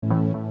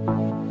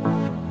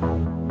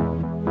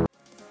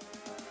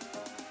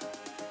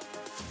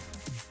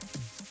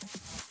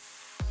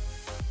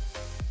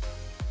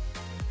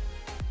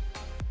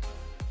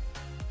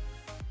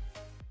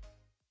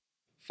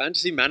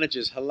Fantasy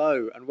managers,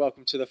 hello and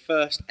welcome to the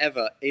first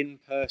ever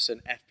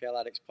in-person FPL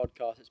Addicts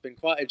podcast. It's been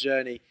quite a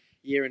journey,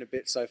 year and a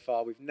bit so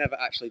far. We've never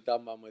actually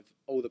done one with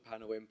all the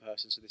panel in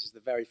person, so this is the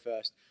very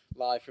first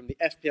live from the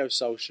FPO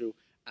Social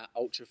at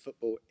Ultra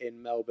Football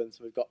in Melbourne.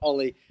 So we've got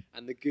Ollie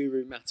and the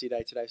guru Matty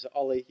Day today. So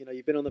Ollie,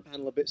 you've been on the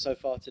panel a bit so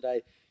far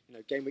today.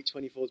 Game week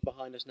 24 is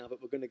behind us now,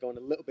 but we're going to go on a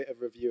little bit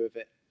of review of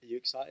it. Are you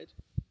excited?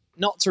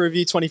 Not to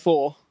review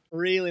 24.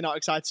 Really not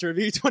excited to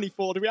review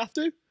 24. Do we have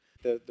to?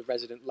 The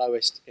resident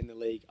lowest in the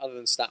league, other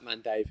than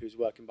Statman Dave, who's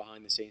working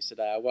behind the scenes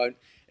today. I won't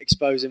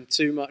expose him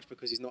too much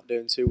because he's not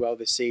doing too well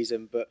this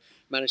season, but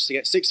managed to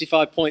get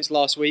 65 points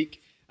last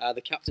week. The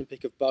captain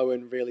pick of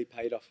Bowen really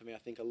paid off for me. I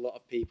think a lot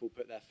of people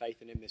put their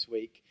faith in him this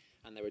week,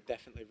 and they were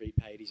definitely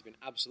repaid. He's been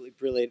absolutely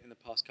brilliant in the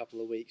past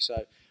couple of weeks, so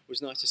it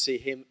was nice to see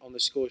him on the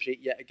score sheet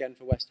yet again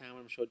for West Ham.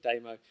 I'm sure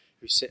Damo,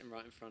 who's sitting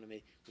right in front of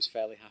me, was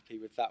fairly happy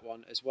with that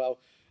one as well.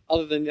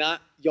 Other than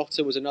that,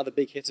 Jota was another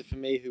big hitter for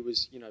me, who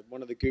was,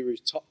 one of the Guru's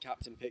top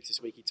captain picks this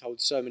week. He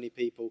told so many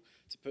people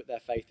to put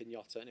their faith in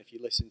Jota, and if you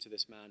listen to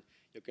this man,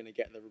 you're going to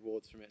get the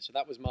rewards from it. So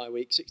that was my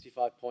week,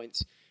 65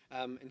 points.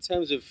 In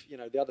terms of,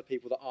 the other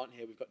people that aren't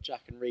here, we've got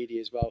Jack and Reedy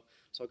as well.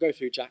 So I'll go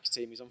through Jack's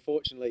team. He's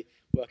unfortunately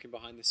working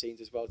behind the scenes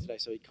as well today,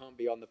 so he can't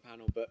be on the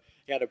panel, but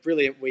he had a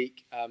brilliant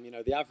week.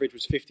 The average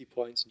was 50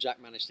 points, and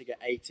Jack managed to get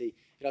 80.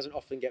 He doesn't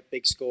often get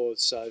big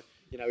scores, so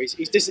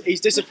he's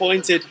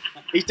disappointed.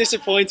 He's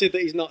disappointed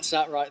that he's not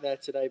sat right there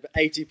today. But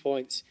 80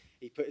 points.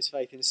 He put his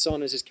faith in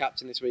Son as his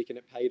captain this week, and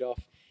it paid off.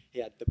 He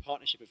had the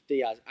partnership of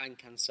Diaz and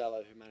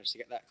Cancelo, who managed to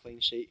get that clean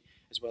sheet,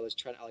 as well as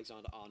Trent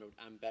Alexander-Arnold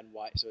and Ben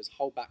White. So his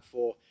whole back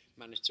four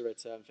managed to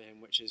return for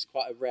him, which is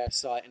quite a rare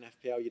sight in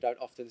FPL. You don't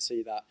often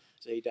see that.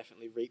 So he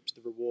definitely reaped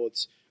the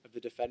rewards of the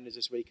defenders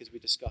this week, as we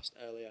discussed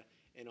earlier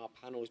in our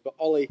panels. But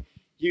Ollie,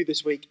 you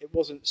this week, it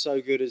wasn't so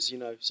good as,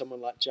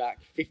 someone like Jack.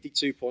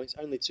 52 points,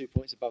 only 2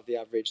 points above the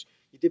average.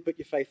 You did put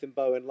your faith in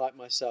Bowen, like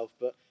myself,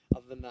 but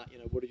other than that,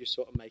 what did you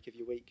sort of make of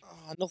your week?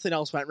 Nothing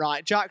else went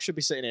right. Jack should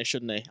be sitting here,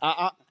 shouldn't he?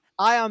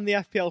 I am the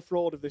FPL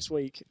fraud of this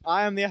week.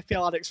 I am the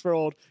FPL Addicts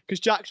fraud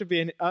because Jack should be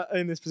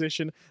in this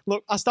position.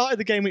 Look, I started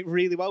the game week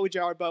really well with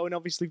Jarrod Bowen,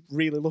 obviously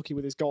really lucky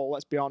with his goal,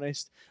 let's be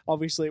honest.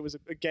 Obviously, it was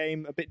a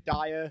game a bit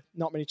dire,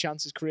 not many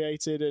chances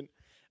created, and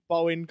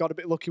Bowen got a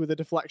bit lucky with the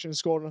deflection and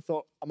scored, and I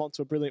thought, I'm on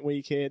to a brilliant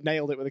week here,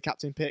 nailed it with a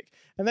captain pick,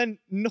 and then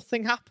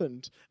nothing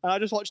happened. And I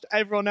just watched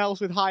everyone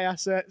else with high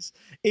assets.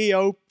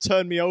 EO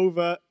turned me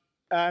over,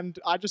 and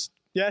I just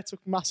took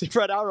massive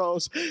red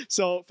arrows.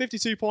 So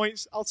 52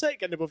 points, I'll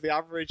take getting above the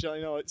average.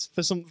 It's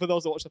for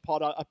those that watch the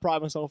pod, I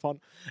pride myself on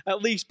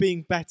at least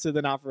being better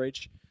than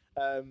average,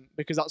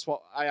 because that's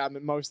what I am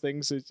in most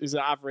things is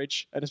an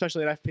average, and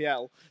especially in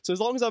FPL. So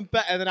as long as I'm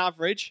better than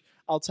average,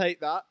 I'll take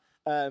that.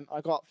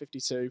 I got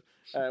 52,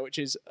 which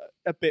is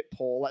a bit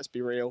poor, let's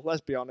be real,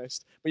 let's be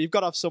honest. But you've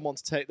got to have someone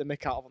to take the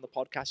mick out of on the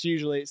podcast.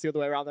 Usually it's the other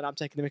way around, and I'm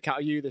taking the mick out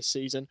of you this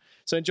season.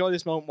 So enjoy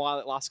this moment while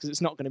it lasts, because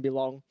it's not going to be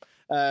long.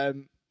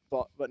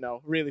 But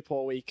no, really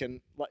poor week,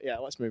 and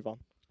let's move on.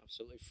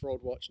 Absolutely. Fraud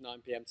Watch,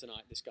 9 p.m.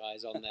 tonight. This guy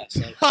is on there,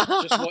 so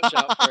just watch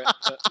out for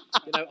it.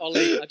 But,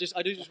 Ollie, I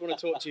do just want to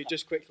talk to you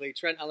just quickly.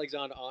 Trent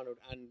Alexander-Arnold,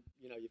 and,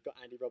 you've got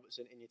Andy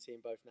Robertson in your team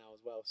both now as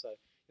well. So,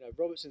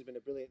 Robertson's been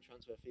a brilliant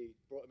transfer fee.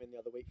 Brought him in the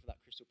other week for that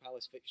Crystal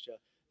Palace fixture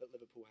that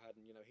Liverpool had,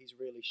 and, he's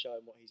really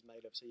shown what he's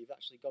made of. So you've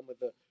actually gone with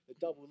the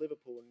double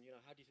Liverpool, and,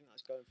 how do you think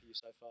that's going for you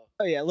so far?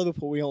 Oh, yeah,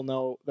 Liverpool, we all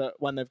know that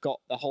when they've got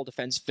the whole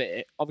defence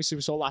fit, obviously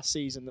we saw last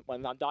season that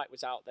when Van Dijk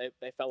was out,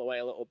 they fell away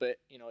a little bit.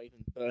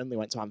 Even Burnley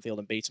went to Anfield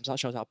and beat them, so that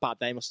shows how bad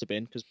they must have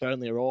been, because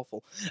Burnley are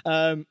awful.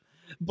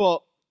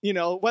 But,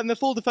 when the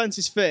full defence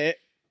is fit,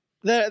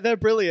 they're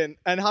brilliant,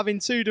 and having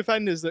two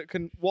defenders that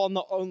can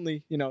not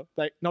only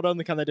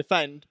can they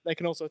defend, they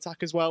can also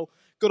attack as well.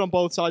 Good on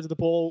both sides of the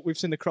ball. We've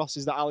seen the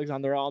crosses that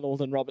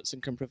Alexander-Arnold and Robertson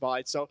can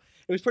provide, so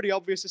it was pretty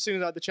obvious as soon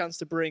as I had the chance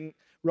to bring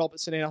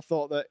Robertson in. I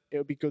thought that it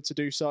would be good to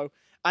do so,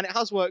 and it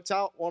has worked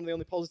out. One of the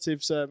only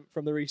positives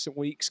from the recent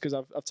weeks, because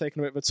I've taken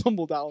a bit of a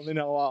tumble down in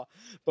OR,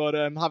 but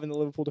having the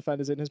Liverpool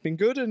defenders in has been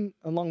good, and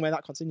long may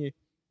that continue.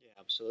 Yeah,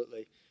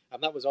 absolutely.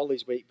 And that was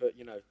Ollie's week, but,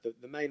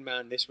 the main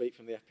man this week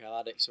from the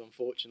FPL Addicts, who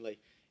unfortunately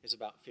is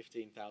about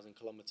 15,000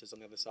 kilometres on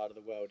the other side of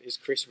the world, is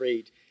Chris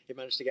Reed. He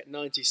managed to get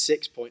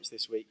 96 points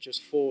this week,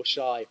 just 4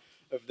 shy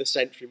of the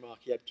century mark.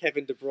 He had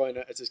Kevin De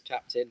Bruyne as his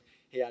captain.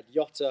 He had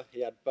Jota,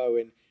 he had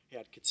Bowen, he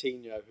had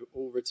Coutinho, who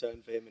all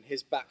returned for him. And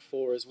his back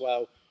four as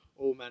well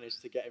all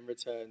managed to get him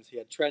returns. He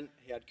had Trent,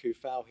 he had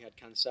Kufal, he had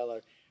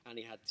Cancelo, and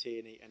he had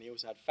Tierney. And he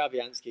also had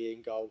Fabianski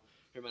in goal,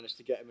 who managed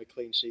to get him a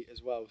clean sheet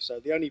as well. So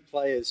the only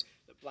players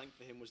that blanked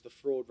for him was the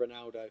fraud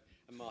Ronaldo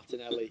and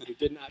Martinelli, who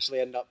didn't actually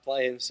end up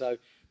playing. So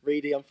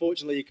Reedy,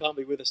 unfortunately, you can't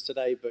be with us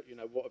today, but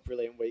what a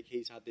brilliant week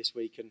he's had this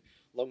week, and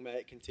long may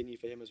it continue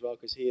for him as well,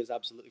 because he is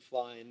absolutely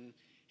flying.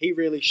 He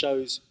really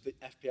shows that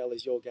FPL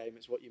is your game.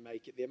 It's what you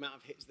make it. The amount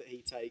of hits that he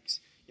takes,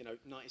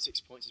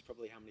 96 points is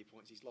probably how many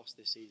points he's lost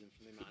this season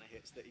from the amount of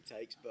hits that he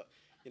takes. But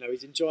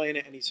he's enjoying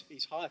it, and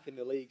he's high up in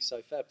the league.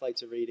 So fair play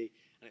to Reedy,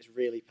 and it's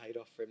really paid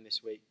off for him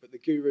this week. But the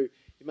Guru,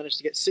 he managed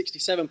to get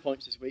 67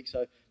 points this week,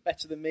 so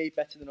better than me,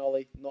 better than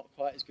Ollie, not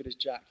quite as good as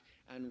Jack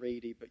and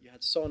Reedy, but you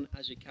had Son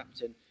as your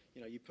captain.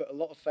 You know, you put a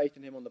lot of faith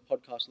in him on the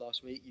podcast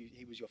last week.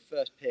 He was your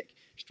first pick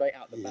straight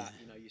out the bat.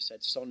 You know, you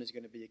said Son is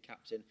going to be your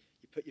captain.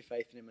 You put your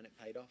faith in him, and it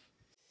paid off.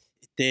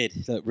 It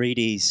did. Look,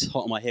 Reedy's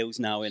hot on my heels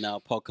now in our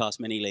podcast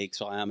mini league,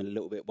 so I am a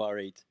little bit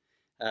worried,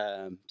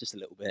 just a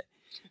little bit.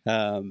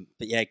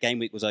 But yeah, game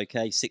week was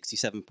okay.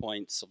 67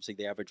 points. Obviously,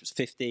 the average was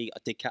 50. I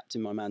did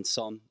captain my man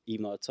Son,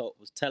 even though I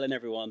was telling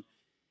everyone,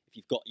 if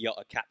you've got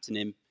Jota, captain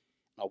him.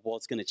 I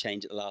was going to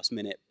change at the last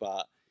minute,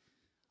 but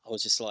I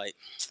was just like,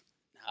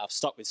 I've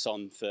stuck with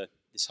Son for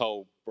this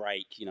whole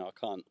break. You know, I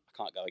can't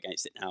go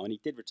against it now. And he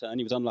did return.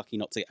 He was unlucky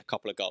not to get a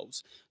couple of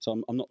goals, so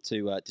I'm not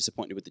too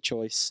disappointed with the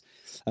choice.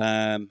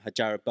 Had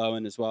Jared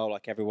Bowen as well.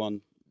 Like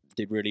everyone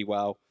did really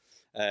well.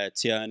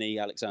 Tierney,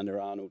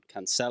 Alexander-Arnold,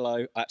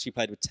 Cancelo. I actually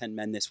played with 10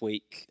 men this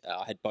week.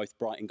 I had both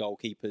Brighton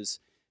goalkeepers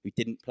who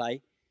didn't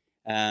play.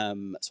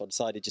 So I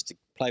decided just to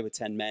play with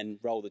 10 men,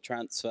 roll the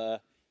transfer.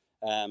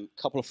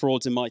 Couple of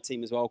frauds in my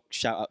team as well.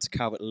 Shout out to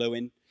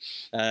Calvert-Lewin.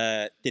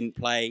 Didn't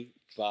play,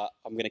 but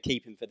I'm going to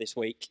keep him for this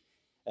week.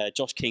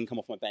 Josh King come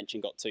off my bench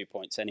and got 2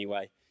 points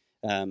anyway.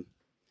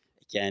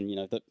 Again, you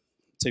know, the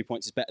 2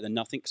 points is better than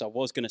nothing because I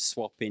was going to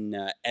swap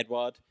in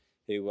Edouard,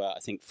 who I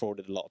think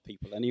frauded a lot of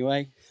people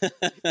anyway.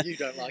 You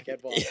don't like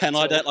Edouard. Yeah, and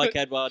I don't like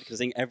Edouard because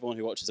I think everyone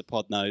who watches the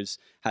pod knows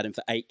had him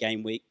for 8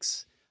 game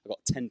weeks. I got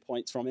 10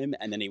 points from him,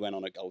 and then he went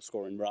on a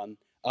goal-scoring run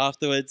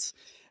afterwards.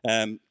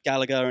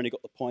 Gallagher only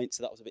got the point,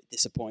 so that was a bit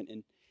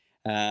disappointing.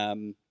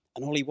 And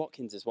Ollie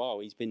Watkins as well.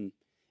 He's been,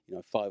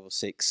 5 or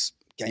 6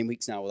 game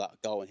weeks now without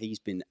a goal, and he's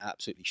been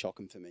absolutely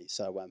shocking for me.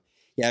 So,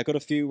 yeah, I got a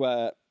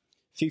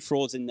few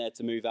frauds in there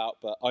to move out,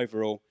 but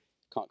overall,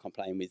 can't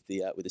complain with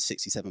the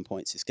 67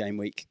 points this game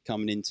week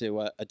coming into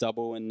a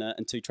double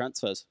and 2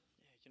 transfers.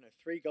 Yeah,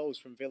 3 goals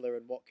from Villa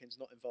and Watkins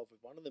not involved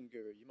with one of them,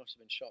 Guru. You must have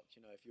been shocked,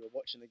 if you were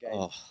watching the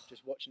game,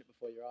 just watching it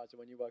before your eyes, and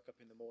when you woke up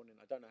in the morning,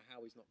 I don't know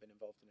how he's not been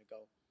involved in a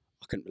goal.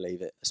 I couldn't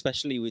believe it,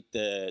 especially with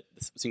I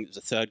think it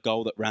was the 3rd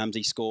goal that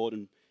Ramsey scored,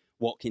 and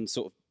Watkins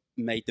sort of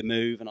made the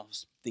move, and I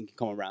was thinking,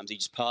 come on, Ramsey,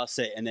 just pass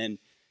it, and then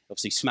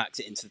obviously smacks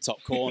it into the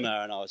top corner,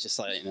 and I was just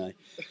like, and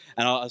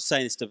I was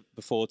saying this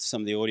before to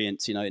some of the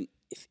audience,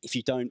 if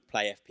you don't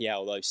play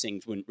FPL, those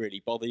things wouldn't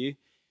really bother you,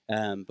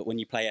 but when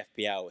you play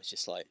FPL, it's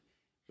just like,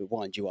 it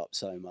winds you up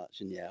so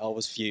much, and yeah, I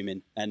was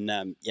fuming,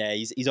 and yeah,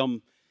 he's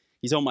on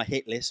my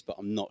hit list, but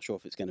I'm not sure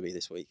if it's going to be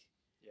this week.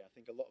 Yeah, I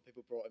think a lot of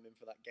people brought him in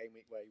for that game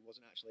week where he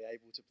wasn't actually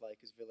able to play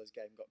because Villa's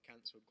game got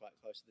cancelled quite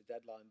close to the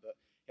deadline, but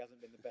he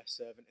hasn't been the best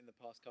servant in the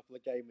past couple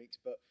of game weeks.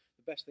 But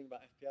the best thing about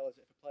FPL is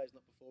that if a player's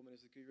not performing,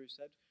 as the Guru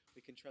said,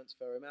 we can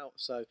transfer him out.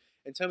 So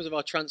in terms of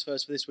our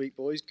transfers for this week,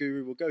 boys,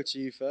 Guru, we'll go to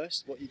you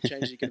first. What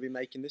changes are you going to be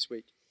making this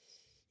week?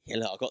 Yeah,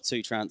 look, I've got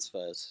 2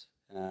 transfers.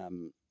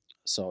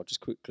 So I'll just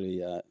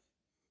quickly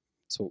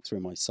talk through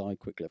my side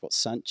quickly. I've got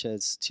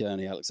Sanchez,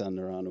 Tierney,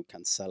 Alexander-Arnold,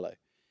 Cancelo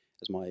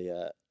as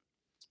my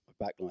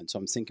backline. So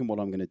I'm thinking what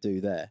I'm going to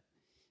do there.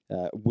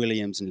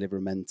 Williams and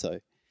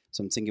Livramento.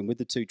 So I'm thinking with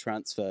the 2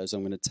 transfers,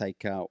 I'm going to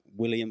take out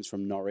Williams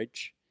from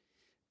Norwich,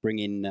 bring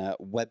in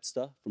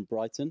Webster from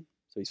Brighton.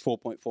 So he's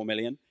 4.4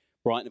 million.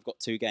 Brighton have got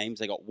 2 games.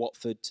 They got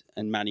Watford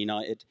and Man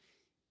United.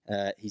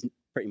 He's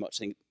pretty much,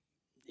 I think,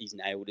 he's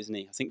nailed, isn't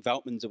he? I think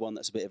Veltman's the one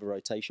that's a bit of a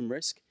rotation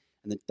risk.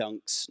 And then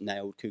Dunk's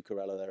nailed.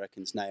 Cucurella, they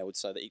reckon's nailed.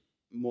 So that he's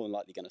more than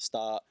likely going to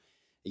start.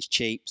 He's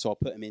cheap, so I'll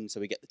put him in so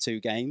we get the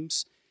 2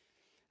 games.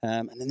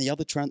 And then the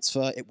other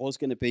transfer, it was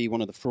going to be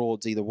one of the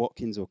frauds, either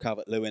Watkins or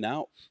Calvert-Lewin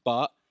out.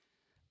 But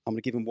I'm going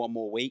to give him one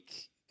more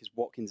week because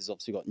Watkins has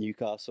obviously got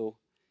Newcastle,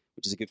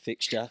 which is a good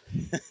fixture.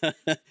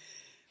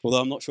 Although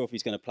I'm not sure if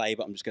he's going to play,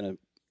 but I'm just going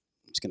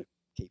to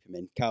keep him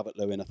in.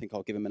 Calvert-Lewin, I think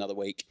I'll give him another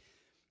week.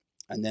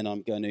 And then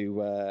I'm going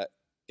to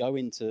go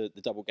into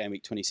the double game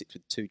week 26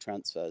 with 2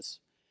 transfers.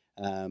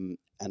 And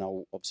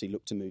I'll obviously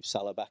look to move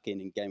Salah back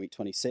in game week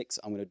 26.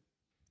 I'm going to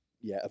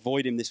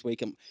avoid him this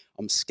week.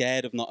 I'm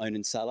scared of not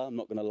owning Salah. I'm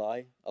not going to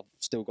lie. I've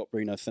still got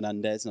Bruno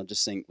Fernandes, and I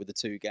just think with the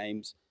 2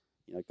 games,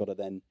 got to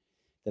then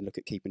look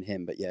at keeping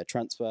him. But yeah,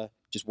 transfer,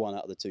 just 1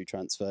 out of the 2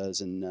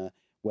 transfers, and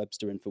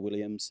Webster in for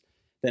Williams.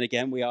 Then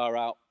again, we are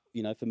out,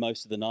 for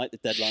most of the night. The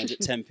deadline's at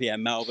 10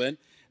 p.m. Melbourne.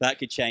 That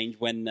could change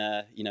when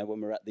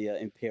we're at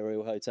the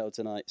Imperial Hotel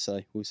tonight.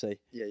 So we'll see.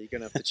 Yeah, you're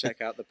going to have to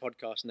check out the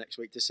podcast next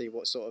week to see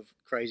what sort of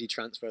crazy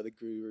transfer the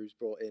Guru's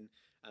brought in.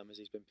 As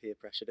he's been peer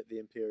pressured at the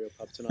Imperial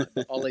pub tonight.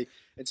 But Ollie,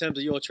 in terms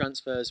of your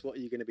transfers, what are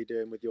you going to be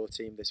doing with your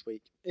team this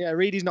week? Yeah,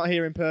 Reedy's not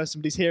here in person,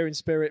 but he's here in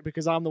spirit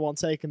because I'm the one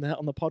taking the hit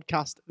on the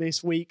podcast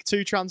this week.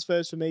 2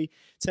 transfers for me,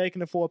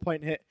 taking a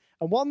 4-point hit.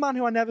 And one man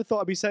who I never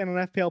thought I'd be saying on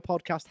an FPL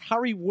podcast,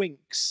 Harry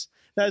Winks.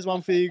 There's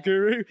one for you,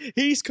 Guru.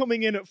 He's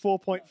coming in at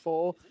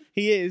 4.4.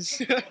 He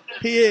is.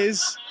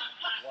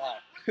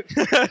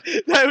 Wow.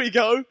 There we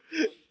go.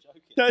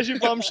 There's your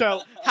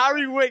bombshell.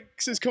 Harry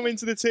Winks has come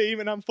into the team,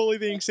 and I'm fully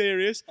being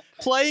serious.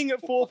 Playing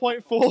at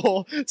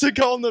 4.4 to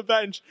go on the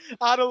bench.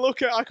 I had a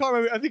look at, I can't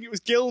remember, I think it was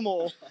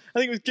Gilmore.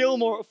 At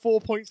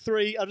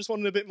 4.3. I just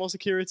wanted a bit more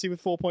security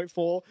with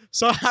 4.4.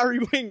 So Harry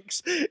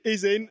Winks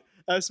is in.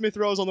 Smith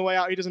Rowe's on the way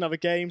out. He doesn't have a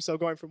game, so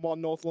going from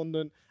one North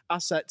London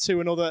asset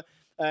to another.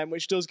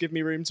 which does give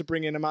me room to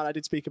bring in a man I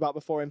did speak about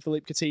before,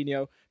 Philippe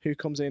Coutinho, who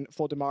comes in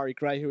for Demarai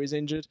Gray, who is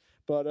injured.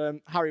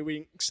 But Harry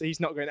Winks, he's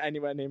not going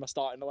anywhere near my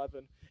starting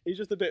 11. He's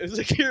just a bit of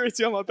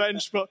security on my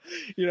bench. But,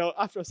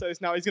 after I say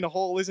this now, he's going to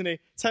haul, isn't he?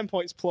 10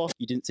 points plus.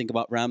 You didn't think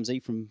about Ramsey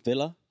from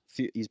Villa?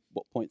 He's,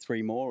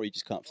 0.3 more, or you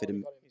just can't fit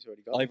him? He's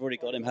already got him. I've already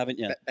got him, haven't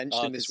you?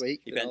 Benched him this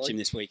week. You benched him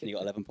this week and he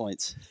got 11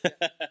 points.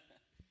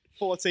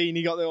 14,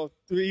 he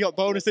got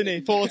bonus, didn't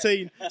he?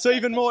 14. So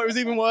even more, it was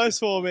even worse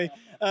for me.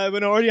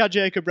 When I already had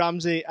Jacob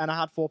Ramsey and I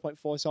had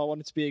 4.4, so I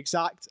wanted to be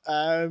exact.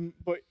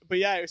 But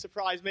yeah, it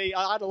surprised me.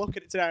 I had a look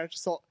at it today and I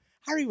just thought,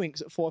 Harry Winks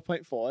at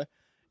 4.4.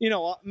 You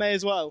know what? May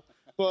as well.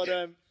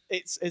 But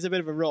it's a bit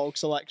of a rogue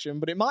selection,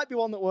 but it might be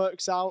one that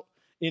works out.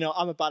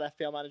 I'm a bad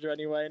FPL manager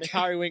anyway, and if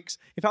Harry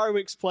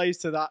Winks plays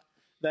to that,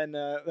 then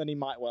he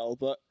might well.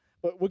 But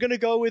we're going to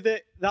go with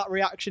it. That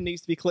reaction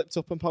needs to be clipped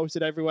up and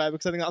posted everywhere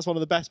because I think that's one of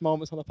the best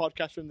moments on the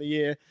podcast from the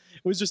year. It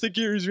was just the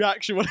Guru's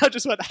reaction when I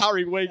just went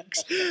Harry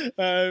Winks. We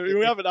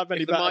haven't had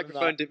many. If the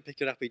microphone didn't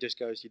pick it up, he just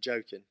goes, "You're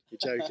joking,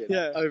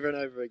 yeah. over and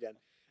over again.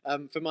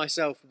 For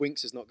myself,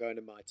 Winks is not going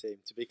to my team.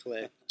 To be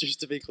clear, just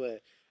to be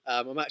clear,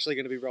 I'm actually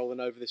going to be rolling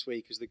over this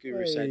week as the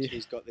Guru said.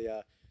 He's got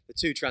the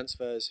 2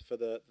 transfers for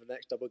the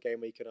next double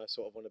game week, and I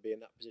sort of want to be in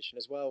that position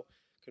as well.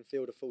 Can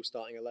field a full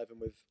starting 11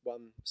 with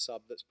 1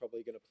 sub that's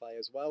probably going to play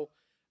as well.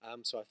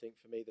 So I think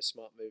for me, the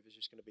smart move is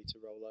just going to be to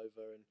roll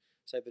over and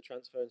save the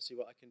transfer and see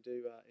what I can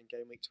do in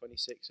game week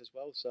 26 as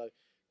well. So,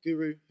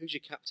 Guru, who's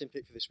your captain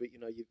pick for this week?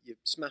 You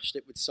smashed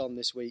it with Son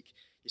this week.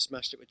 You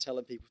smashed it with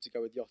telling people to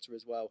go with Jota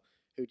as well.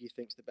 Who do you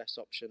think's the best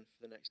option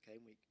for the next game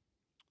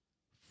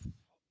week?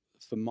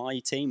 For my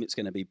team, it's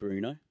going to be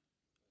Bruno.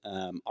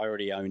 I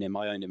already own him.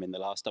 I owned him in the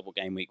last double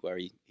game week where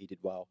he did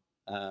well.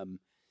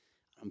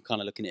 I'm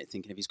kind of looking at it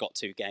thinking if he's got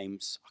 2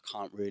 games, I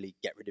can't really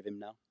get rid of him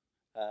now.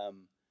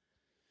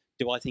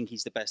 Do I think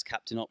he's the best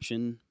captain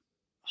option?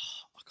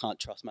 I can't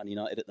trust Man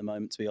United at the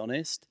moment, to be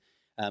honest.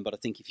 But I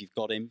think if you've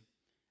got him,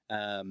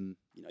 you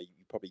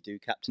probably do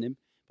captain him.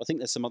 But I think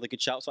there's some other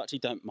good shouts. I actually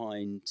don't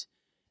mind.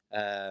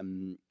 I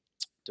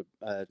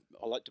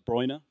like De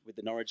Bruyne with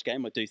the Norwich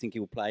game. I do think he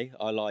will play.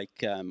 I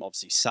like,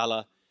 obviously,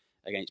 Salah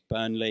against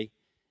Burnley.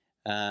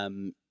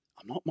 I'm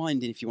not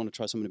minding if you want to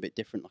try something a bit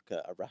different, like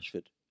a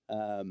Rashford.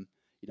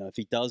 If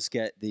he does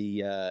get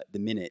the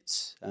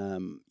minutes,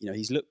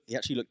 he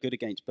actually looked good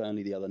against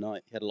Burnley the other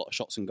night. He had a lot of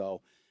shots on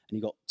goal, and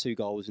he got 2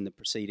 goals in the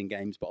preceding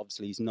games. But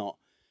obviously, he's not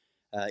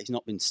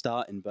been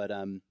starting. But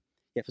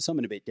for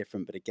something a bit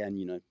different. But again,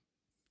 you're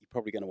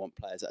probably going to want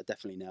players that are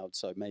definitely nailed.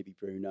 So maybe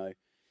Bruno,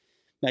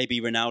 maybe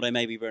Ronaldo.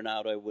 Maybe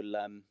Ronaldo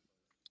will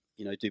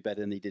do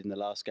better than he did in the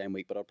last game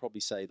week. But I'd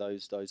probably say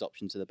those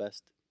options are the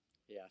best.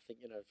 Yeah, I think,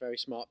 very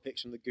smart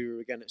picks from the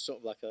Guru. Again, it's sort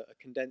of like a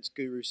condensed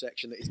Guru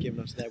section that he's given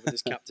us there with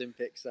his captain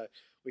pick. So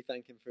we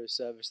thank him for his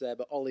service there.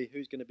 But Ollie,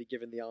 who's going to be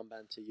giving the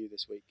armband to you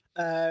this week?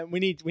 We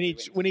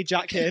need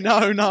Jack here.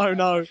 No.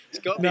 It's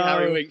got to be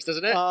Harry Winks,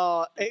 doesn't it?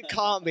 It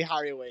can't be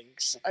Harry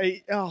Winks.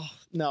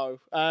 No.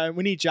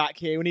 We need Jack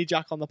here. We need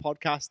Jack on the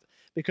podcast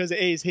because it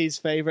is his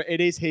favourite.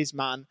 It is his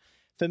man.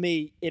 For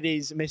me, it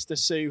is Mr.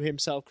 Sue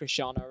himself,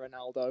 Cristiano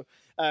Ronaldo.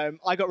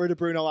 I got rid of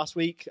Bruno last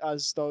week,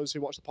 as those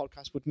who watch the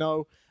podcast would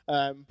know.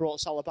 Brought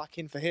Salah back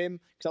in for him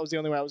because that was the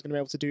only way I was going to be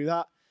able to do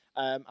that.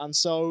 And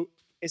so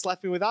it's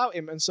left me without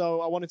him. And so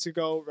I wanted to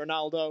go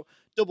Ronaldo,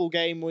 double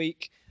game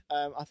week.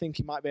 I think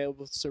he might be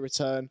able to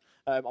return.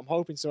 I'm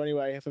hoping so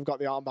anyway if I've got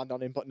the armband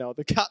on him. But no,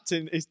 the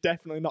captain is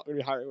definitely not going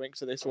to be Harry Winks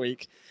for this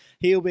week.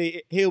 He'll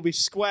be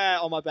square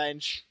on my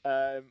bench.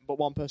 But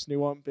one person who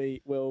won't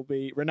be will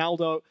be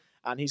Ronaldo.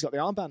 And he's got the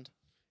armband.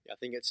 Yeah, I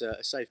think it's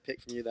a safe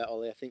pick from you there,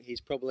 Ollie. I think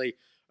he's probably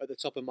at the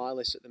top of my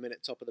list at the minute,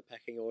 top of the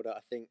pecking order. I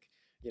think,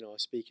 I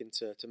was speaking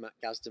to Matt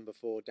Gasden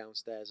before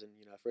downstairs, and,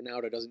 if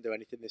Ronaldo doesn't do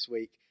anything this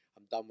week,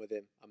 I'm done with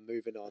him. I'm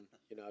moving on.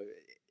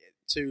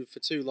 For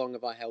too long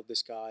have I held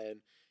this guy, and,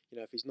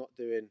 if he's not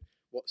doing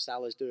what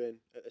Salah's doing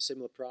at a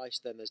similar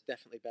price, then there's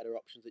definitely better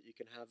options that you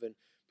can have. And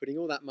putting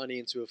all that money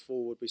into a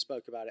forward, we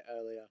spoke about it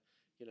earlier,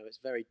 it's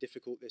very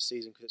difficult this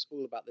season because it's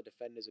all about the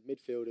defenders and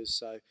midfielders.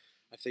 So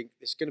I think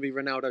it's going to be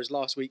Ronaldo's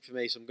last week for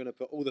me. So I'm going to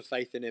put all the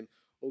faith in him,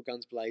 all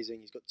guns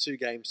blazing. He's got 2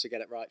 games to get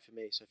it right for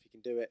me. So if he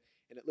can do it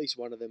in at least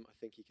one of them, I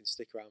think he can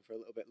stick around for a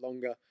little bit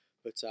longer.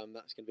 But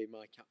that's going to be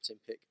my captain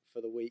pick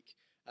for the week.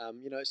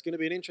 It's going to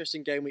be an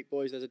interesting game week,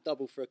 boys. There's a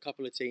double for a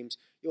couple of teams.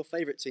 Your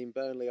favourite team,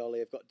 Burnley, Ollie,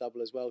 have got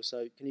double as well.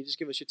 So can you just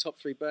give us your top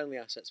 3 Burnley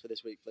assets for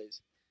this week,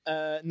 please?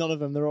 None of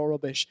them. They're all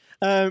rubbish.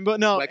 But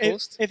no,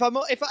 Weghorst?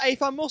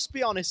 if I must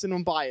be honest and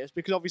unbiased,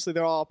 because obviously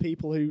there are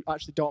people who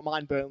actually don't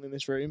mind Burnley in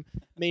this room.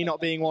 Me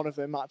not being one of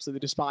them, I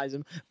absolutely despise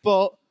them.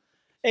 But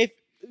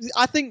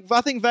I think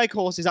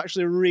Weghorst is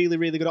actually a really,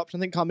 really good option.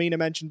 I think Carmina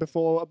mentioned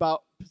before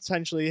about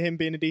potentially him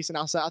being a decent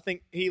asset. I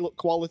think he looked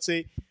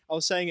quality. I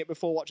was saying it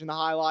before watching the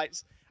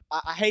highlights.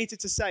 I hated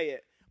to say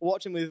it.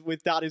 Watching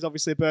with Dad, who's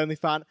obviously a Burnley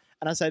fan,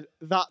 and I said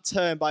that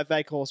turn by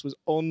Weghorst was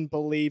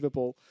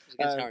unbelievable. It was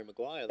against Harry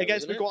Maguire.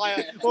 Against wasn't Maguire.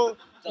 It? Well,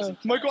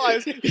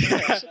 Maguire's...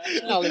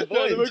 Null and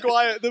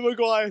void. The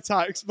Maguire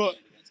tax, but...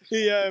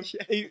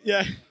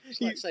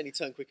 It's like saying he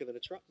turned quicker than a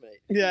truck, mate.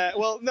 Yeah,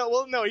 well,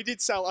 no, he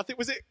did sell. I think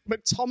was it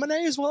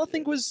McTominay as well. I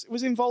think was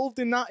involved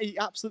in that. He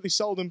absolutely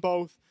sold them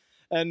both,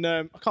 and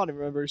I can't even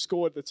remember who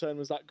scored. The turn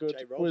was that good.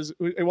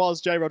 It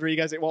was Jay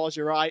Rodriguez. It was.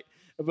 You're right,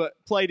 but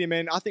played him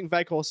in. I think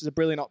Weghorst is a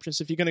brilliant option.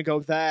 So if you're going to go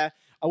there,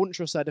 I wouldn't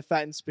trust their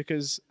defence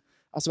because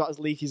that's about as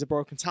leaky as a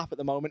broken tap at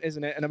the moment,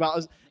 isn't it? And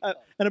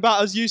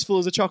about as useful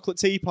as a chocolate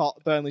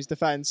teapot, Burnley's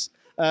defence.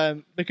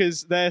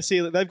 Because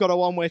they've got a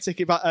one-way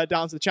ticket back,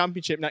 down to the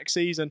Championship next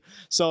season.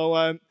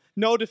 So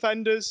no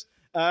defenders.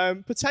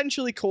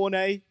 Potentially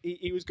Cornet.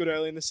 He was good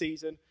early in the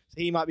season, so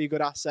he might be a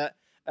good asset.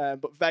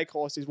 But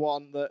Weghorst is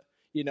one that,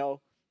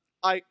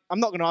 I'm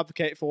not going to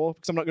advocate for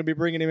because I'm not going to be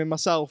bringing him in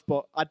myself,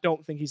 but I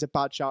don't think he's a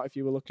bad shout if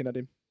you were looking at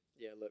him.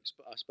 Yeah, look,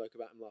 I spoke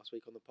about him last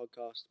week on the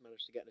podcast.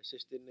 Managed to get an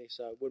assist, didn't he?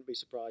 So I wouldn't be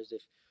surprised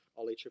if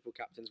Ollie triple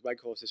captains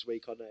Weghorst this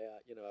week on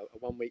a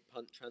 1 week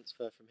punt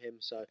transfer from him.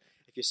 So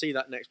if you see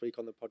that next week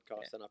on the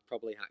podcast, then I've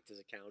probably hacked his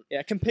account.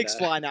 Yeah, can pigs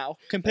fly now?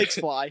 Can pigs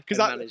fly?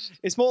 Because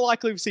it's more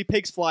likely we see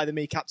pigs fly than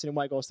me captaining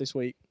Weghorst this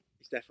week.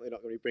 He's definitely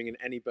not going to be bringing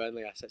any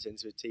Burnley assets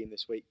into his team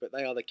this week, but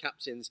they are the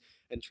captains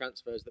and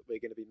transfers that we're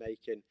going to be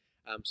making.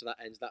 So that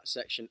ends that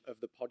section of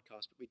the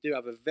podcast. But we do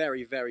have a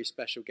very, very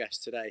special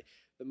guest today,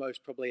 the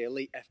most probably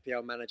elite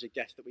FPL manager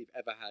guest that we've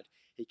ever had.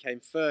 He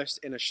came first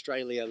in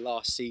Australia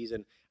last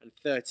season and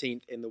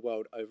 13th in the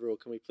world overall.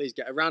 Can we please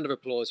get a round of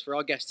applause for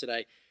our guest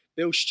today,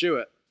 Bill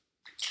Stewart?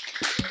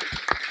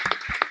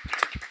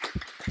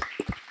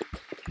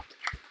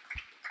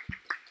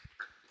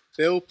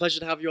 Bill,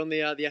 pleasure to have you on the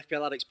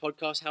FPL Addicts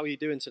podcast. How are you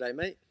doing today,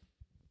 mate?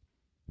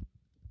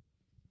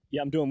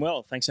 Yeah, I'm doing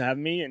well. Thanks for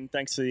having me, and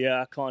thanks for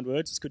the kind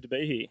words. It's good to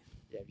be here.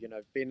 Yeah,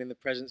 being in the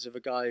presence of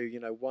a guy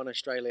who, won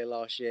Australia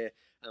last year,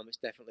 it's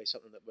definitely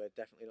something that we're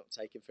definitely not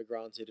taking for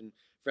granted. And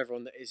for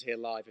everyone that is here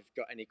live, if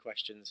you've got any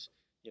questions,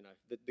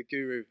 the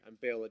guru and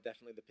Bill are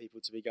definitely the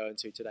people to be going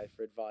to today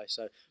for advice.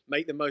 So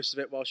make the most of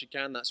it whilst you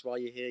can. That's why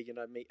you're here.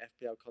 Meet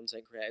FPL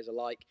content creators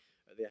alike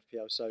at the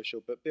FPL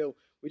Social. But Bill,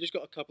 we just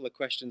got a couple of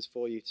questions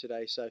for you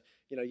today. So,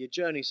 your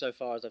journey so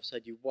far, as I've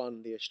said, you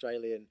won the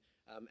Australian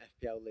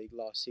FPL League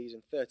last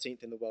season,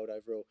 13th in the world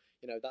overall.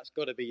 That's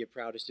got to be your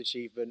proudest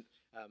achievement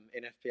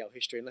in FPL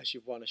history, unless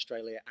you've won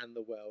Australia and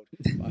the world.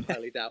 But I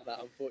highly doubt that,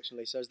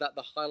 unfortunately. So is that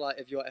the highlight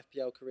of your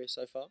FPL career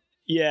so far?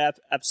 Yeah,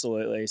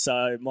 absolutely.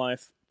 So my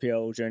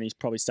FPL journey's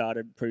probably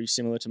started pretty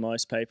similar to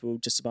most people,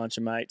 just a bunch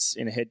of mates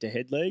in a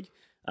head-to-head league.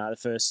 The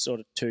first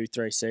sort of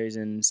 2-3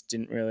 seasons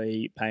didn't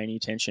really pay any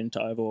attention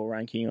to overall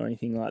ranking or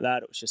anything like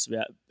that. It was just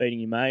about beating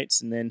your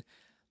mates. And then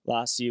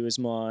last year was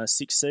my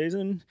 6th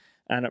season.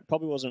 And it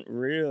probably wasn't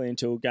really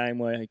until game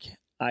week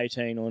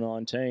 18 or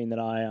 19 that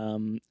I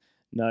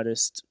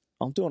noticed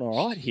I'm doing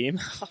all right here.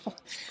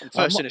 I'm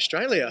first in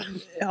Australia.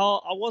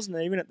 I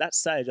wasn't even at that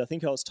stage. I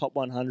think I was top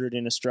 100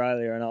 in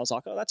Australia, and I was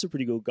like, oh, that's a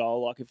pretty good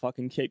goal. Like, if I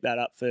can keep that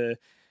up for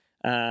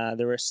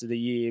the rest of the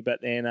year.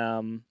 But then,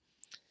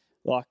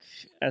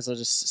 as I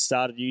just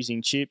started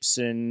using chips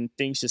and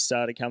things just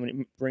started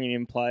bringing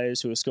in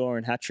players who were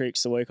scoring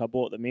hat-tricks the week I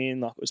bought them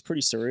in, it was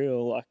pretty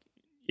surreal.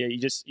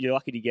 You're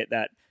lucky to get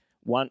that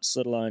once,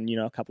 let alone,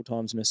 a couple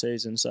times in a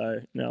season. So,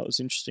 it was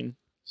interesting.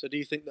 So do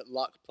you think that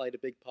luck played a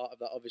big part of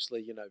that?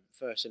 Obviously,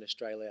 first in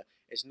Australia,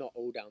 it's not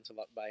all down to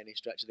luck by any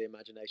stretch of the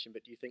imagination,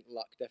 but do you think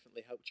luck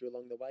definitely helped you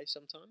along the way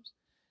sometimes?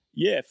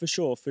 Yeah, for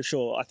sure.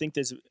 I think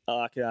there's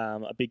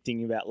a big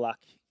thing about luck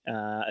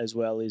as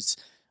well is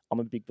I'm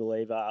a big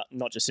believer,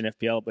 not just in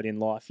FPL, but in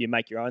life, you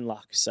make your own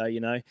luck. So,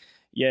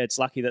 it's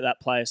lucky that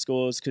player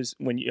scores because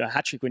a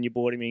hat-trick when you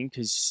bought him in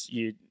because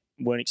you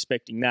weren't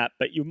expecting that,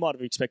 but you might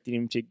have expected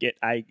him to get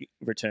a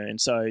return.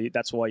 So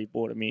that's why you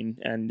bought him in,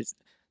 and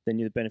then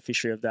you're the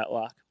beneficiary of that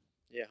luck.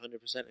 Yeah,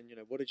 100%. And,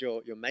 what did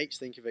your mates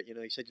think of it? You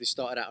said you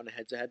started out in a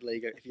head-to-head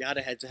league. If you had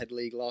a head-to-head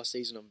league last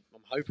season,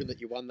 I'm hoping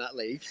that you won that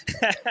league.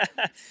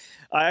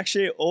 I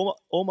actually, all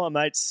my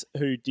mates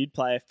who did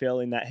play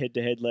FPL in that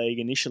head-to-head league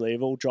initially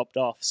have all dropped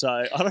off. So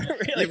I don't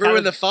really... You've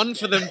ruined the fun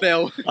for them,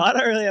 Bill. I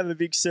don't really have a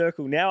big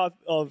circle now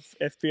of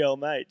FPL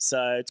mates.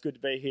 So it's good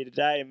to be here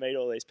today and meet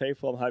all these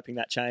people. I'm hoping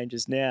that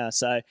changes now.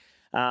 So...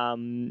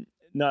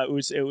 no, it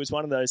was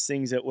one of those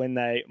things that when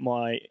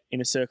my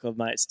inner circle of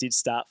mates did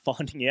start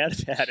finding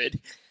out about it,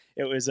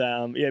 it was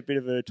a bit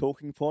of a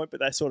talking point,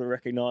 but they sort of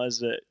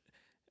recognised it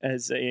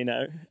as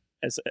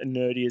as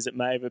nerdy as it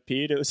may have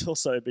appeared. It was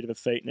also a bit of a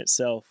feat in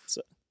itself.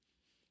 So.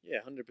 Yeah,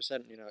 100%.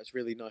 It's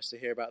really nice to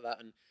hear about that,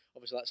 and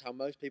obviously that's how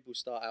most people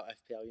start out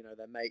FPL.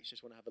 Their mates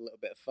just want to have a little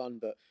bit of fun,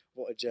 but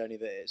what a journey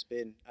that it's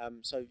been.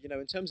 So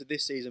in terms of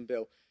this season,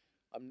 Bill,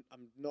 I'm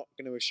not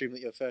going to assume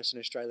that you're first in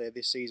Australia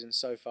this season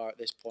so far at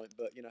this point,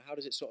 but how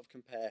does it sort of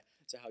compare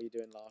to how you're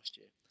doing last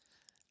year?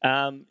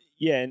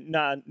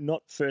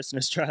 Not first in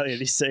Australia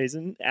this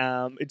season.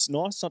 It's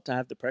nice not to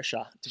have the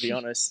pressure, to be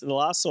honest. The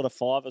last sort of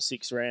 5 or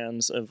 6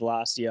 rounds of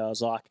last year, I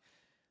was like,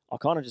 I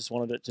kind of just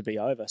wanted it to be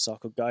over so I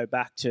could go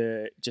back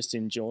to just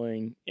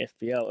enjoying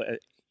FPL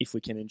if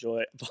we can enjoy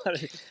it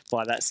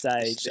by that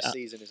stage. This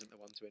season isn't the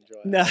one to enjoy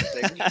it. No.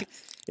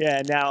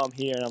 Yeah, now I'm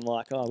here and I'm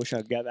like, I wish I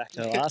could go back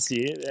to last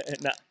year.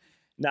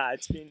 No,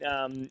 it's been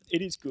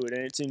it is good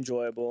and it's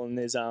enjoyable, and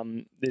there's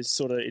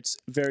sort of, it's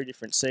a very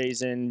different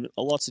season,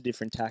 lots of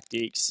different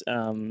tactics,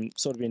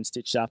 sort of been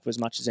stitched up as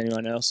much as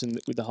anyone else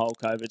with the whole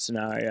COVID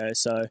scenario.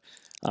 So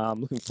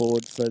looking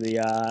forward for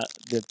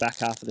the back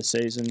half of the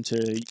season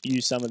to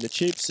use some of the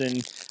chips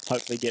and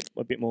hopefully get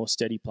a bit more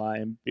steady play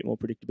and a bit more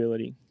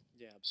predictability.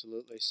 Yeah,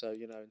 absolutely. So,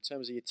 in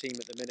terms of your team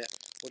at the minute,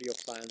 what are your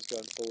plans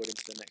going forward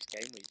into the next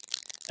game week?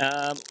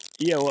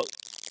 Yeah, well,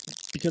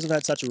 because I've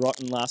had such a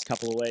rotten last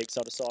couple of weeks,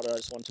 I decided I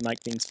just wanted to make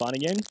things fun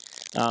again.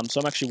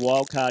 So I'm actually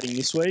wildcarding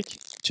this week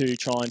to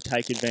try and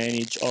take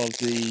advantage of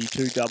the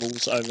 2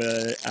 doubles over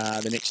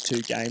the next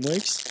 2 game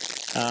weeks.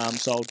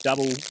 So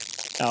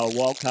I'll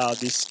wildcard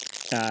this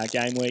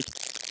game week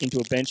into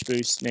a bench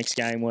boost next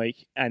game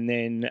week, and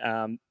then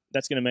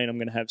that's going to mean I'm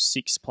going to have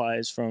 6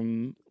 players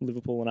from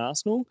Liverpool and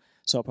Arsenal.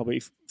 So I'll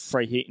probably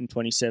free hit in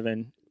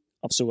 27.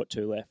 I've still got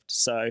 2 left.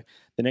 So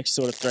the next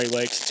sort of 3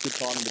 weeks, it's a good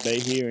time to be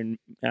here and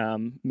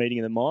meeting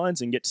of the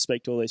minds and get to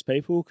speak to all these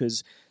people,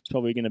 because it's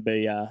probably going to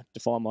be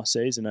define my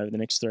season over the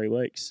next 3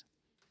 weeks.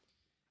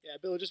 Yeah,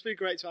 Bill, it'd just be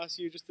great to ask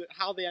you just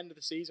how the end of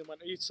the season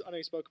went. I know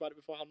you spoke about it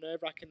before, how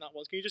nerve-wracking that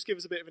was. Can you just give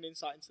us a bit of an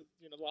insight into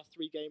the last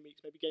 3 game weeks,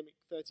 maybe game week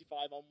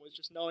 35 onwards,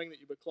 just knowing that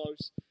you were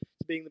close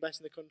to being the best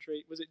in the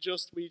country? Were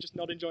you just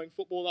not enjoying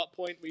football at that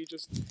point? Were you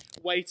just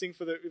waiting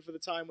for the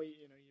time where you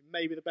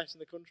may be the best in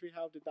the country?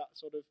 How did that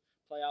sort of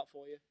play out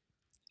for you?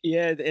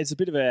 Yeah, it's a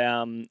bit of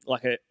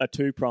a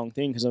 2-pronged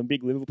thing, because I'm a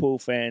big Liverpool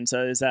fan.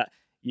 So there's that.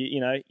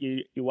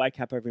 You wake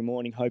up every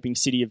morning hoping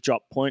City have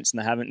dropped points, and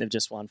they haven't. They've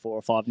just won 4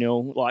 or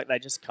 5-0. Like, they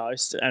just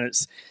coast, and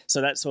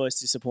so that's always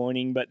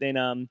disappointing. But then,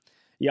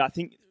 I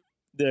think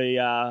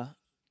the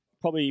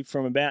probably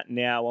from about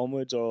now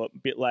onwards or a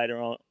bit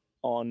later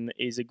on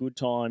is a good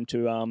time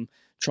to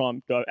try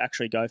and go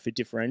for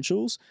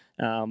differentials.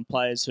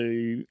 Players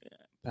who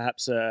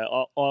perhaps I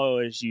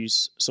always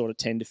use sort of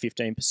 10 to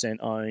 15%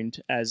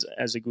 owned as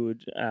a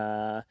good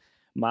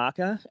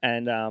marker.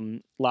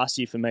 And last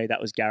year for me,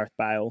 that was Gareth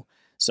Bale.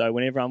 So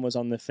when everyone was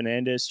on the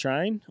Fernandes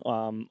train,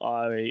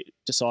 I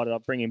decided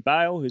I'd bring in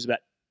Bale, who's about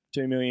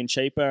 2 million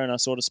cheaper, and I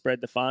sort of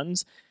spread the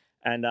funds.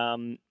 And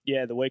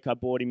the week I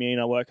bought him in,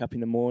 I woke up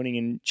in the morning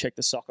and checked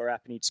the soccer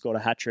app, and he'd scored a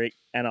hat trick.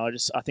 And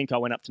I think I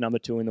went up to number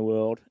 2 in the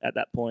world at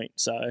that point.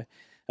 So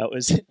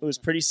it was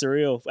pretty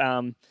surreal.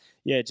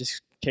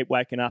 Just keep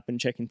waking up and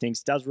checking things.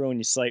 It does ruin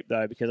your sleep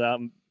though, because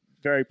I'm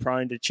very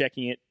prone to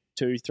checking it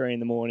 2, 3 in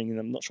the morning, and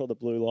I'm not sure the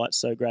blue light's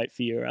so great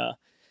for your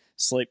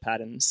sleep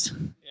patterns.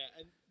 Yeah,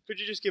 and could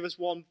you just give us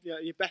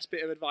your best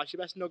bit of advice,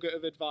 your best nugget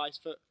of advice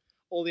for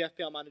all the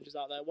FPL managers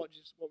out there? What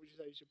would you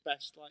say is your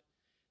best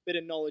bit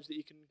of knowledge that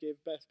you can give,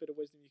 best bit of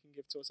wisdom you can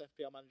give to us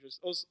FPL managers,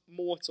 us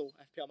mortal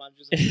FPL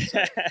managers? I should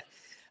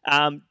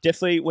say.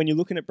 Definitely, when you're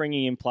looking at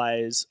bringing in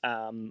players,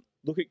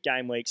 look at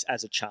game weeks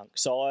as a chunk.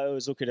 So I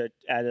always look at it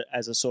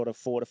as a sort of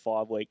 4 to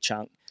 5 week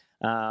chunk.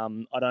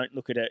 I don't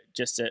look at it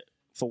just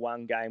for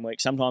one game week.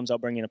 Sometimes I'll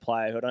bring in a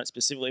player who I don't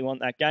specifically want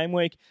that game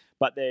week,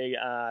 but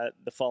the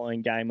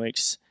following game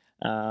weeks,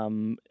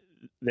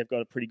 they've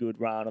got a pretty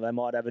good run, or they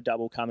might have a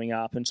double coming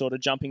up, and sort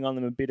of jumping on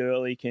them a bit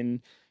early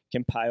can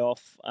pay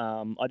off.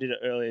 I did it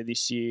earlier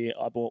this year.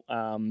 I bought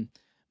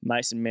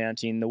Mason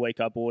Mount in. The week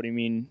I bought him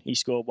in, he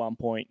scored 1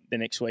 point. The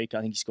next week,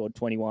 I think he scored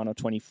 21 or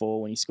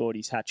 24 when he scored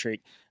his hat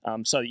trick.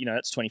 So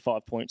that's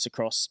 25 points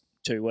across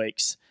 2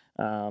 weeks,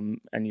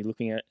 and you're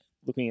looking at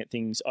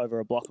things over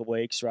a block of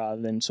weeks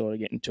rather than sort of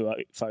getting too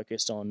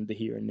focused on the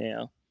here and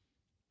now.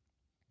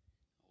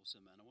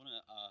 Awesome, man. I want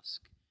to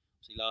ask,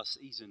 obviously last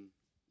season,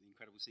 the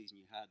incredible season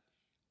you had,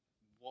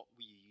 what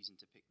were you using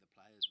to pick the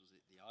players? Was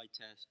it the eye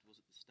test? Was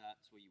it the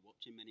stats? Were you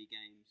watching many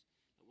games?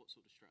 What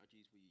sort of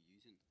strategies were you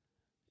using?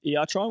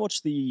 Yeah, I try and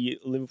watch the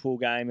Liverpool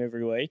game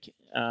every week,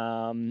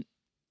 and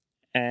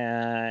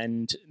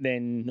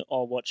then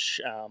I'll watch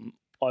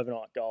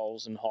overnight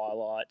goals and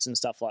highlights and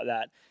stuff like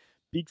that.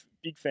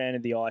 Big fan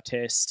of the eye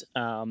test.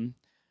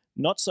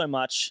 Not so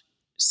much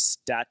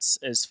stats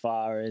as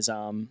far as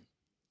I'm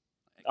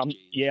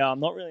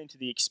not really into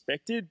the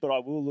expected, but I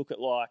will look at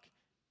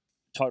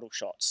total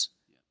shots.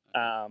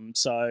 Yeah, okay.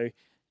 So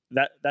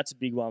that's a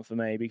big one for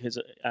me, because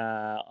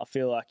I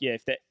feel like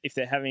if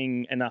they're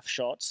having enough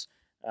shots,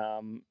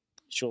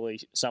 surely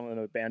some of them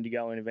are bound to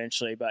go in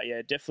eventually. But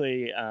yeah,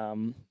 definitely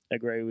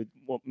agree with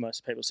what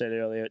most people said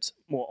earlier. It's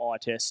more eye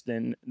test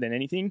than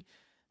anything.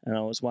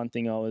 And one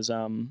thing I was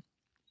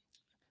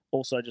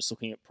also just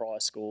looking at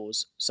prior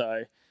scores.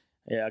 So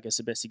yeah, I guess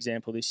the best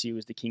example this year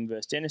was the King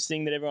versus Dennis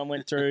thing that everyone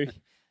went through.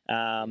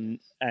 And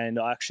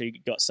I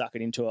actually got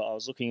suckered into it. I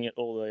was looking at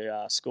all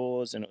the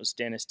scores, and it was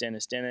Dennis,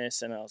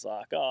 and I was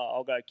like,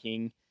 I'll go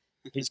King.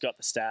 He's got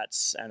the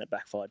stats, and it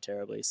backfired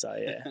terribly. So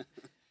yeah.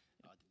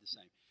 I did the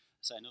same.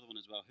 So another one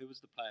as well. Who was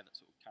the player that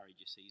sort of carried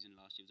your season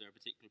last year? Was there a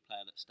particular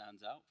player that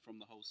stands out from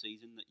the whole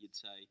season that you'd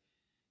say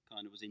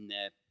kind of was in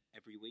there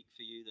every week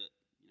for you, that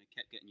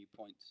kept getting you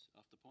points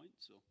after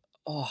points?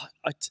 Or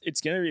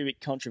it's going to be a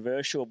bit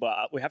controversial,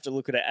 but we have to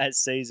look at it as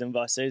season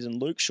by season.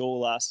 Luke Shaw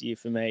last year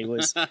for me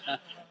was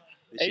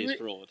This year's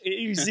fraud.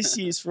 He was this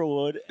year's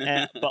fraud,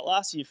 but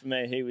last year for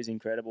me, he was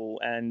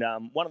incredible. And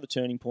one of the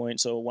turning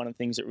points, or one of the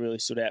things that really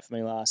stood out for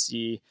me last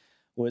year,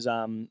 was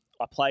I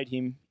played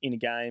him in a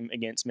game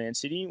against Man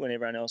City when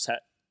everyone else had.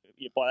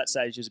 By that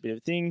stage, it was a bit of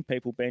a thing.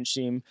 People benched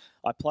him.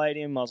 I played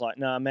him. I was like,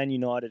 nah, Man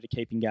United are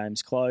keeping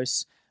games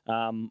close.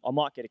 I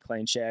might get a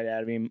clean sheet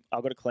out of him.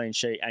 I got a clean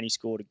sheet, and he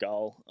scored a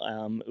goal.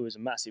 It was a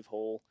massive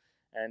haul,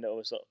 and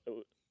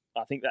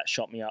I think that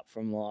shot me up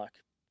from like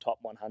top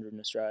 100 in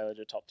Australia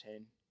to top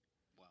 10.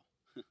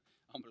 Wow.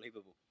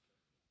 Unbelievable.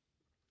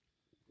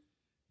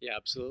 Yeah,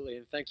 absolutely.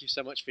 And thank you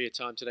so much for your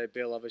time today,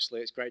 Bill.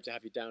 Obviously, it's great to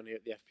have you down here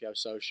at the FPL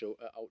Social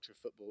at Ultra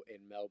Football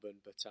in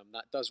Melbourne. But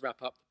that does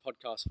wrap up the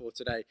podcast for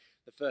today,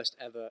 the first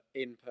ever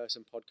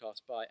in-person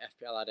podcast by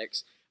FPL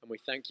Addicts. And we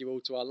thank you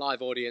all to our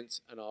live audience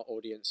and our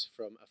audience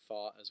from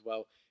afar as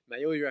well.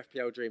 May all your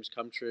FPL dreams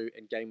come true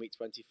in Game Week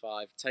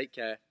 25. Take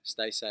care,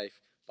 stay safe.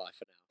 Bye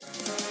for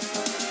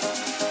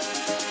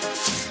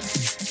now.